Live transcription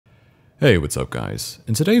Hey, what's up guys?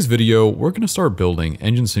 In today's video, we're going to start building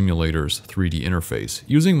Engine Simulator's 3D interface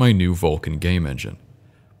using my new Vulkan game engine.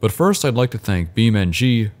 But first I'd like to thank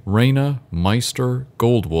BeamNG, Reyna, Meister,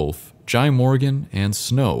 Goldwolf, Jai Morgan, and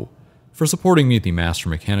Snow for supporting me at the Master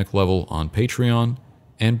Mechanic level on Patreon,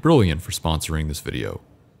 and Brilliant for sponsoring this video.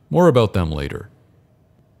 More about them later.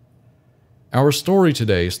 Our story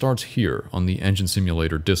today starts here on the Engine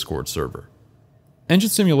Simulator Discord server. Engine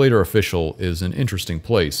Simulator Official is an interesting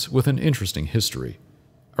place with an interesting history.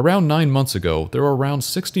 Around 9 months ago, there were around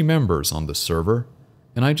 60 members on this server,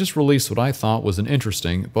 and I just released what I thought was an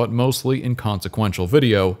interesting but mostly inconsequential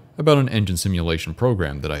video about an engine simulation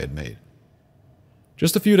program that I had made.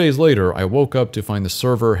 Just a few days later, I woke up to find the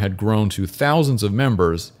server had grown to thousands of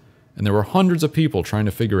members, and there were hundreds of people trying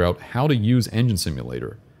to figure out how to use Engine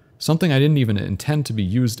Simulator, something I didn't even intend to be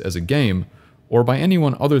used as a game or by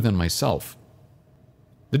anyone other than myself.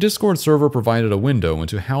 The Discord server provided a window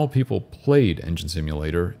into how people played Engine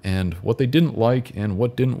Simulator and what they didn't like and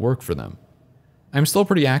what didn't work for them. I'm still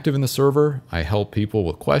pretty active in the server, I help people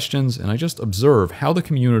with questions, and I just observe how the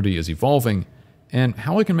community is evolving and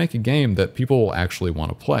how I can make a game that people will actually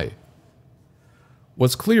want to play.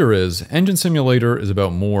 What's clear is, Engine Simulator is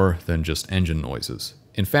about more than just engine noises.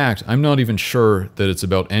 In fact, I'm not even sure that it's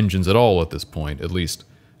about engines at all at this point, at least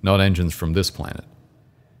not engines from this planet.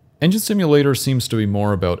 Engine Simulator seems to be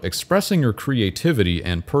more about expressing your creativity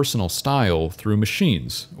and personal style through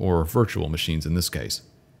machines, or virtual machines in this case.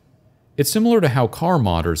 It's similar to how car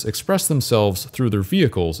modders express themselves through their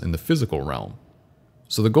vehicles in the physical realm.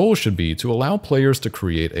 So the goal should be to allow players to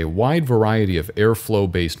create a wide variety of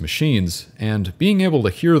airflow-based machines, and being able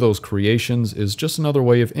to hear those creations is just another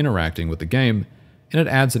way of interacting with the game, and it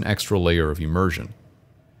adds an extra layer of immersion.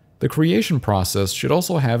 The creation process should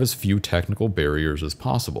also have as few technical barriers as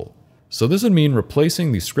possible. So this would mean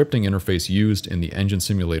replacing the scripting interface used in the Engine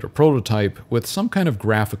Simulator prototype with some kind of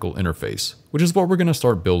graphical interface, which is what we're going to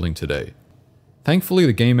start building today. Thankfully,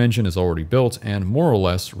 the game engine is already built and more or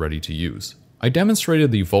less ready to use. I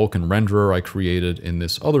demonstrated the Vulkan renderer I created in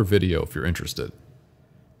this other video if you're interested.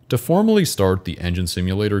 To formally start the Engine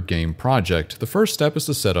Simulator game project, the first step is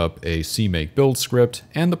to set up a CMake build script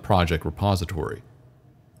and the project repository.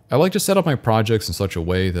 I like to set up my projects in such a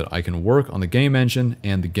way that I can work on the game engine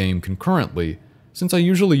and the game concurrently, since I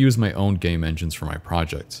usually use my own game engines for my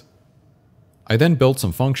projects. I then built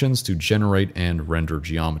some functions to generate and render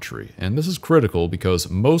geometry, and this is critical because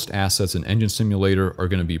most assets in Engine Simulator are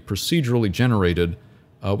going to be procedurally generated,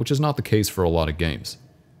 which is not the case for a lot of games.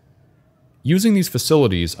 Using these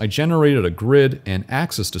facilities, I generated a grid and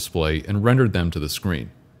axis display and rendered them to the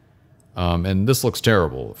screen. And this looks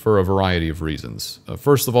terrible for a variety of reasons.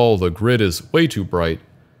 First of all, the grid is way too bright,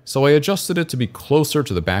 so I adjusted it to be closer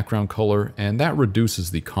to the background color, and that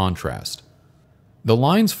reduces the contrast. The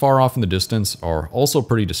lines far off in the distance are also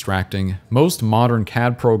pretty distracting. Most modern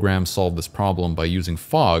CAD programs solve this problem by using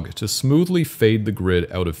fog to smoothly fade the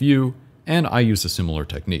grid out of view, and I used a similar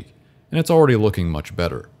technique, and it's already looking much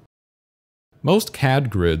better. Most CAD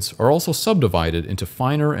grids are also subdivided into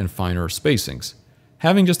finer and finer spacings.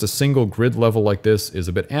 Having just a single grid level like this is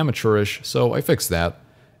a bit amateurish, so I fixed that,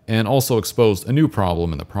 and also exposed a new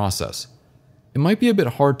problem in the process. It might be a bit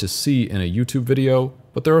hard to see in a YouTube video,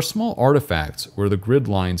 but there are small artifacts where the grid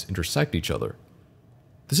lines intersect each other.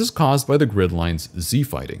 This is caused by the grid lines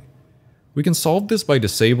z-fighting. We can solve this by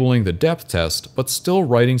disabling the depth test, but still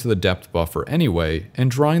writing to the depth buffer anyway, and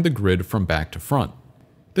drawing the grid from back to front.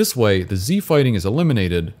 This way, the z-fighting is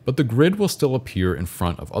eliminated, but the grid will still appear in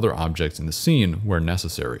front of other objects in the scene where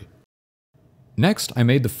necessary. Next, I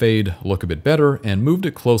made the fade look a bit better and moved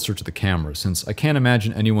it closer to the camera, since I can't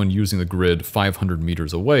imagine anyone using the grid 500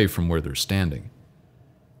 meters away from where they're standing.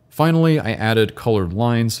 Finally, I added colored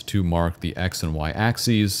lines to mark the X and Y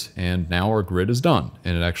axes, and now our grid is done,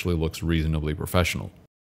 and it actually looks reasonably professional.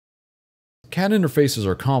 CAD interfaces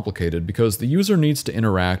are complicated because the user needs to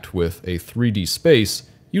interact with a 3D space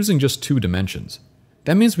using just 2 dimensions.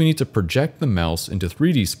 That means we need to project the mouse into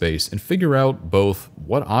 3D space and figure out both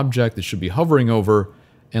what object it should be hovering over,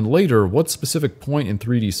 and later what specific point in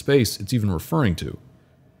 3D space it's even referring to.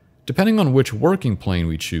 Depending on which working plane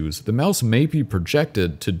we choose, the mouse may be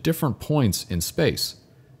projected to different points in space.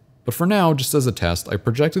 But for now, just as a test, I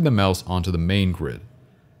projected the mouse onto the main grid.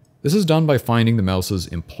 This is done by finding the mouse's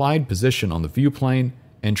implied position on the view plane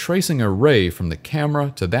and tracing a ray from the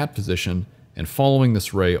camera to that position and following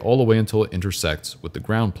this ray all the way until it intersects with the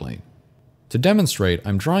ground plane. To demonstrate,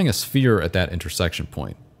 I'm drawing a sphere at that intersection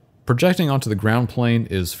point. Projecting onto the ground plane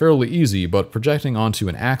is fairly easy, but projecting onto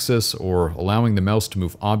an axis or allowing the mouse to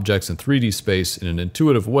move objects in 3D space in an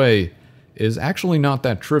intuitive way is actually not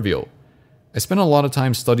that trivial. I spent a lot of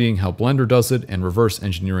time studying how Blender does it and reverse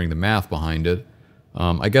engineering the math behind it.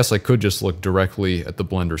 I guess I could just look directly at the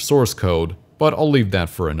Blender source code, but I'll leave that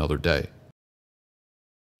for another day.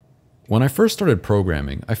 When I first started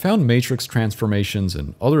programming, I found matrix transformations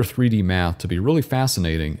and other 3D math to be really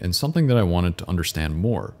fascinating and something that I wanted to understand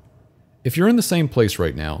more. If you're in the same place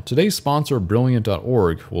right now, today's sponsor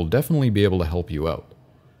Brilliant.org will definitely be able to help you out.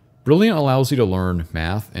 Brilliant allows you to learn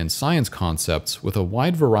math and science concepts with a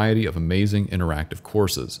wide variety of amazing interactive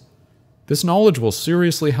courses. This knowledge will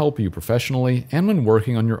seriously help you professionally and when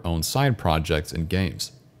working on your own side projects and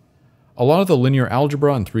games. A lot of the linear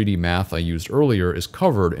algebra and 3D math I used earlier is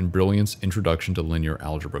covered in Brilliant's Introduction to Linear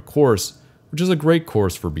Algebra course, which is a great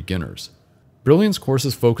course for beginners. Brilliant's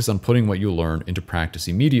courses focus on putting what you learn into practice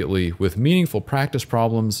immediately with meaningful practice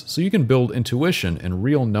problems so you can build intuition and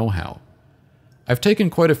real know-how. I've taken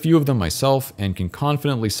quite a few of them myself and can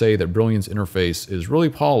confidently say that Brilliant's interface is really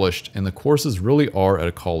polished and the courses really are at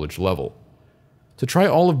a college level. To try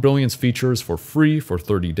all of Brilliant's features for free for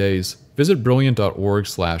 30 days, visit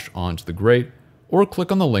brilliant.org/ontothegreat or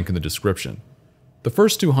click on the link in the description. The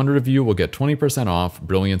first 200 of you will get 20% off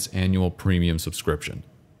Brilliant's annual premium subscription.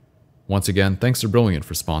 Once again, thanks to Brilliant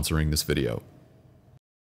for sponsoring this video.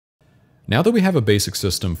 Now that we have a basic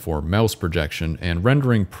system for mouse projection and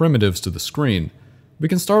rendering primitives to the screen, we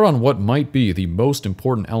can start on what might be the most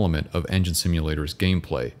important element of Engine Simulator's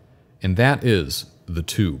gameplay, and that is the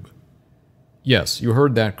tube. Yes, you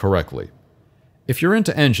heard that correctly. If you're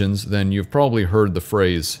into engines, then you've probably heard the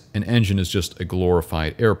phrase, an engine is just a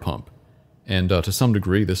glorified air pump. And to some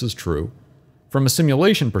degree, this is true. From a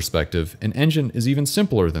simulation perspective, an engine is even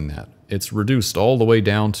simpler than that. It's reduced all the way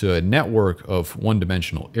down to a network of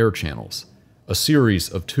one-dimensional air channels. A series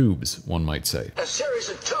of tubes, one might say. A series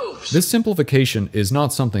of tubes! This simplification is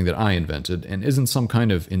not something that I invented, and isn't some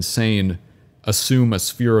kind of insane, assume a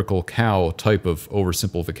spherical cow type of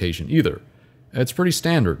oversimplification either. It's pretty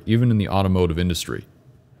standard, even in the automotive industry.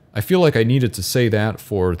 I feel like I needed to say that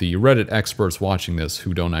for the Reddit experts watching this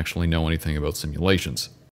who don't actually know anything about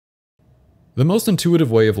simulations. The most intuitive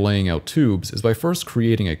way of laying out tubes is by first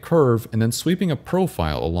creating a curve and then sweeping a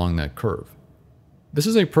profile along that curve. This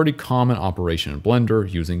is a pretty common operation in Blender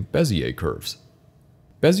using Bezier curves.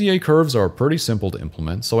 Bezier curves are pretty simple to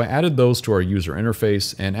implement, so I added those to our user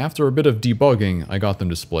interface, and after a bit of debugging, I got them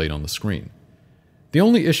displayed on the screen. The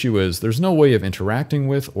only issue is there's no way of interacting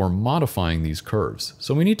with or modifying these curves,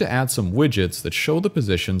 so we need to add some widgets that show the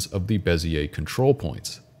positions of the Bezier control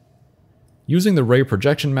points. Using the ray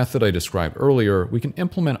projection method I described earlier, we can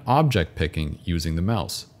implement object picking using the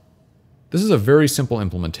mouse. This is a very simple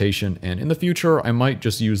implementation, and in the future I might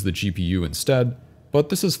just use the GPU instead, but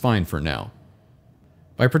this is fine for now.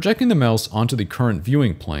 By projecting the mouse onto the current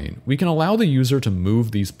viewing plane, we can allow the user to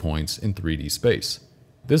move these points in 3D space.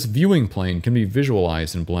 This viewing plane can be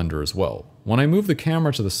visualized in Blender as well. When I move the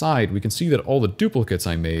camera to the side, we can see that all the duplicates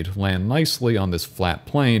I made land nicely on this flat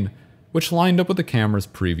plane, which lined up with the camera's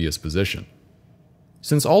previous position.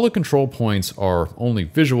 Since all the control points are only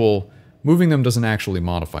visual, moving them doesn't actually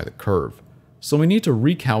modify the curve. So we need to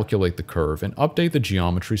recalculate the curve and update the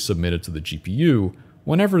geometry submitted to the GPU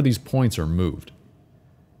whenever these points are moved.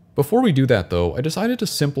 Before we do that though, I decided to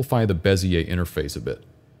simplify the Bezier interface a bit.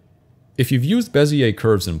 If you've used Bezier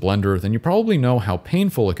curves in Blender, then you probably know how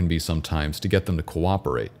painful it can be sometimes to get them to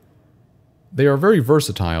cooperate. They are very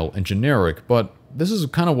versatile and generic, but this is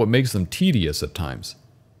kind of what makes them tedious at times.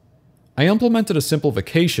 I implemented a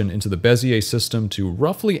simplification into the Bezier system to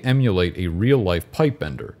roughly emulate a real-life pipe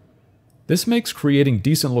bender. This makes creating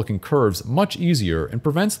decent-looking curves much easier and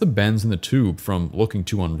prevents the bends in the tube from looking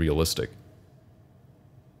too unrealistic.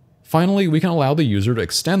 Finally, we can allow the user to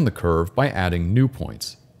extend the curve by adding new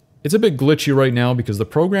points. It's a bit glitchy right now because the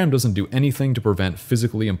program doesn't do anything to prevent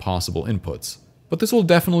physically impossible inputs, but this will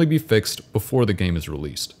definitely be fixed before the game is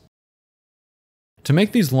released. To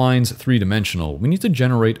make these lines three-dimensional, we need to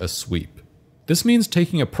generate a sweep. This means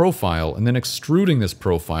taking a profile and then extruding this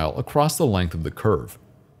profile across the length of the curve.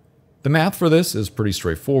 The math for this is pretty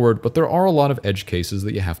straightforward, but there are a lot of edge cases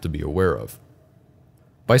that you have to be aware of.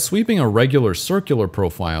 By sweeping a regular circular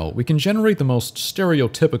profile, we can generate the most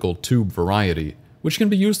stereotypical tube variety, which can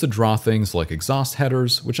be used to draw things like exhaust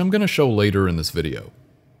headers, which I'm going to show later in this video.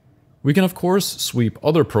 We can of course sweep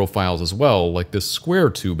other profiles as well, like this square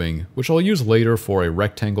tubing, which I'll use later for a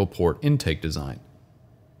rectangle port intake design.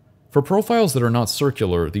 For profiles that are not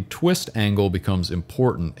circular, the twist angle becomes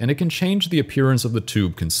important, and it can change the appearance of the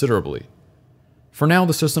tube considerably. For now,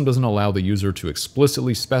 the system doesn't allow the user to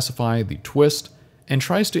explicitly specify the twist, and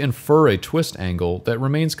tries to infer a twist angle that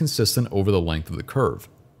remains consistent over the length of the curve.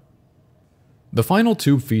 The final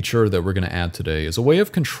tube feature that we're going to add today is a way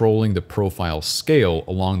of controlling the profile scale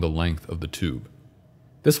along the length of the tube.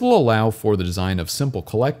 This will allow for the design of simple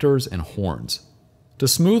collectors and horns. To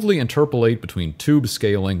smoothly interpolate between tube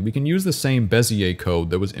scaling, we can use the same Bezier code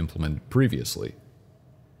that was implemented previously.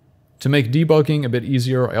 To make debugging a bit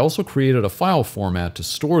easier, I also created a file format to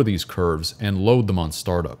store these curves and load them on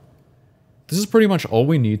startup. This is pretty much all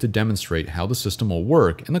we need to demonstrate how the system will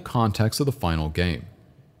work in the context of the final game.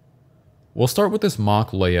 We'll start with this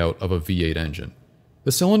mock layout of a V8 engine.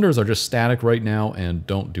 The cylinders are just static right now and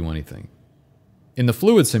don't do anything. In the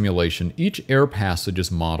fluid simulation, each air passage is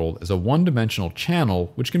modeled as a one-dimensional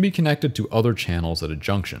channel which can be connected to other channels at a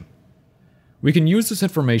junction. We can use this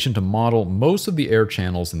information to model most of the air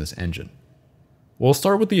channels in this engine. We'll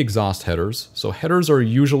start with the exhaust headers. So headers are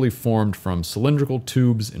usually formed from cylindrical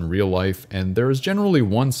tubes in real life, and there is generally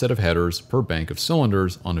one set of headers per bank of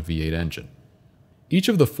cylinders on a V8 engine. Each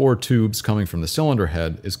of the 4 tubes coming from the cylinder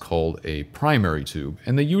head is called a primary tube,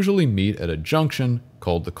 and they usually meet at a junction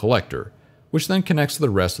called the collector, which then connects to the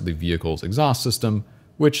rest of the vehicle's exhaust system,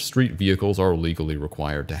 which street vehicles are legally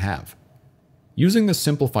required to have. Using the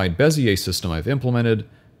simplified Bezier system I've implemented,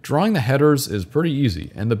 drawing the headers is pretty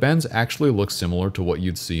easy, and the bends actually look similar to what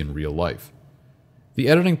you'd see in real life. The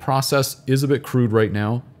editing process is a bit crude right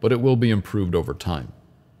now, but it will be improved over time.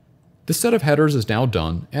 This set of headers is now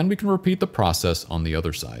done, and we can repeat the process on the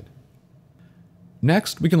other side.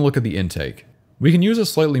 Next, we can look at the intake. We can use a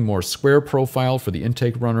slightly more square profile for the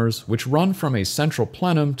intake runners, which run from a central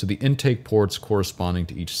plenum to the intake ports corresponding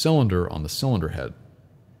to each cylinder on the cylinder head.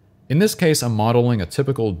 In this case, I'm modeling a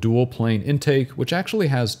typical dual-plane intake, which actually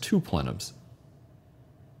has 2 plenums.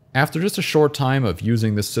 After just a short time of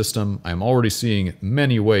using this system, I'm already seeing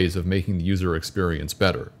many ways of making the user experience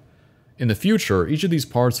better. In the future, each of these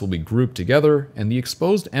parts will be grouped together, and the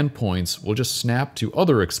exposed endpoints will just snap to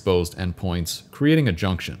other exposed endpoints, creating a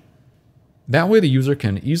junction. That way the user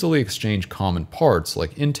can easily exchange common parts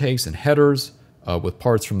like intakes and headers with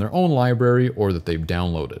parts from their own library or that they've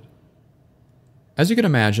downloaded. As you can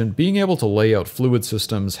imagine, being able to lay out fluid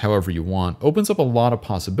systems however you want opens up a lot of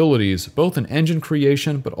possibilities, both in engine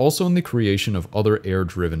creation but also in the creation of other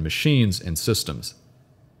air-driven machines and systems.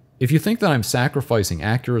 If you think that I'm sacrificing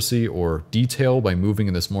accuracy or detail by moving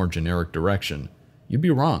in this more generic direction, you'd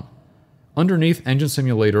be wrong. Underneath, Engine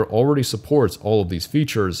Simulator already supports all of these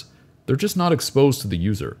features, they're just not exposed to the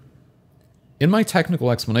user. In my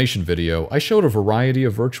technical explanation video, I showed a variety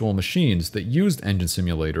of virtual machines that used Engine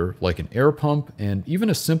Simulator, like an air pump and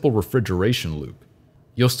even a simple refrigeration loop.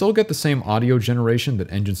 You'll still get the same audio generation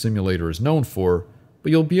that Engine Simulator is known for,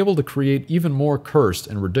 but you'll be able to create even more cursed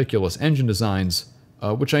and ridiculous engine designs,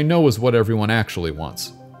 which I know is what everyone actually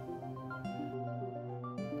wants.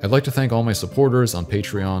 I'd like to thank all my supporters on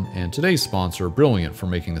Patreon and today's sponsor, Brilliant, for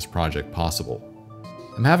making this project possible.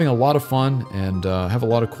 I'm having a lot of fun and have a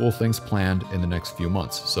lot of cool things planned in the next few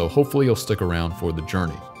months, so hopefully you'll stick around for the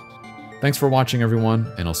journey. Thanks for watching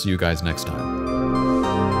everyone, and I'll see you guys next time.